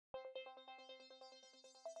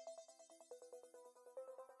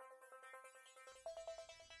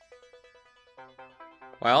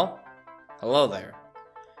Well, hello there,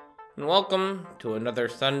 and welcome to another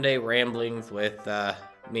Sunday Ramblings with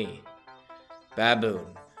me, Baboon.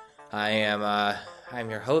 I'm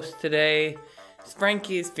your host today.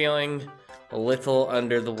 Frankie is feeling a little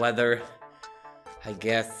under the weather. I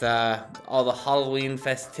guess all the Halloween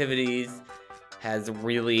festivities has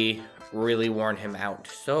really worn him out,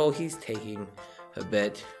 so he's taking a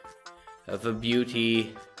bit of a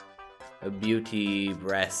beauty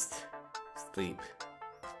rest, sleep,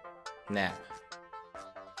 nap.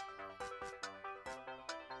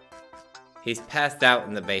 He's passed out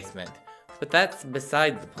in the basement, but that's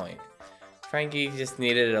beside the point. Frankie just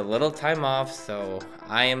needed a little time off, so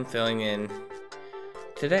I am filling in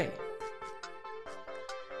today.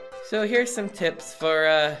 So here's some tips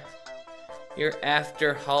for your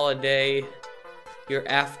after holiday, your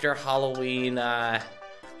after Halloween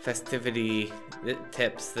festivity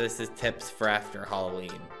tips. This is tips for after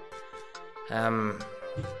Halloween.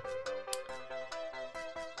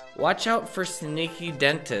 Watch out for sneaky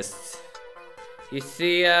dentists. You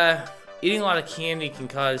see, eating a lot of candy can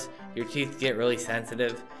cause your teeth to get really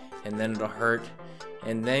sensitive, and then it'll hurt.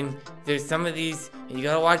 And then there's some of these you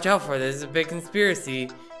gotta watch out for. This is a big conspiracy.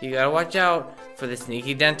 You gotta watch out for the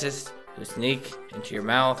sneaky dentists who sneak into your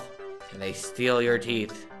mouth and they steal your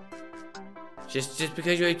teeth. Just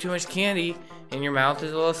because you ate too much candy and your mouth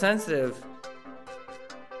is a little sensitive.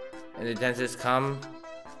 And the dentists come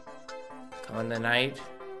in the night.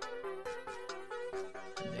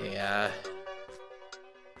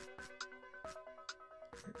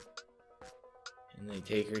 And they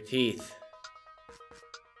take your teeth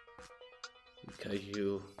because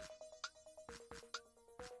you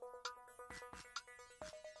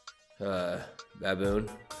Baboon,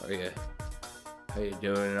 how you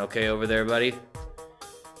doing? Okay over there, buddy?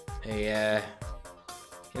 Hey,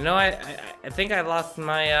 you know, I think I lost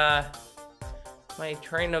my my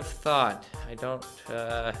train of thought. I don't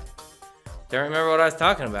remember what I was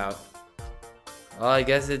talking about. Well, I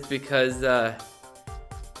guess it's because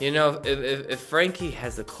you know, if Frankie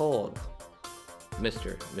has a cold,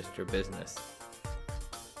 Mr. Business,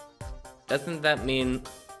 doesn't that mean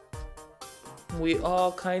we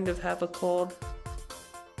all kind of have a cold?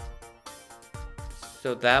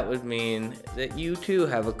 So that would mean that you too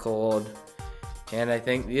have a cold, and I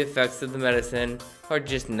think the effects of the medicine are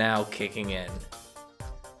just now kicking in.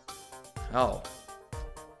 Oh,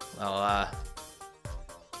 well,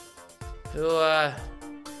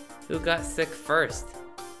 who got sick first?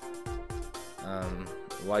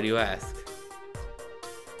 Why do you ask?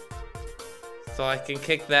 So I can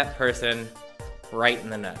kick that person right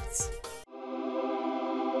in the nuts.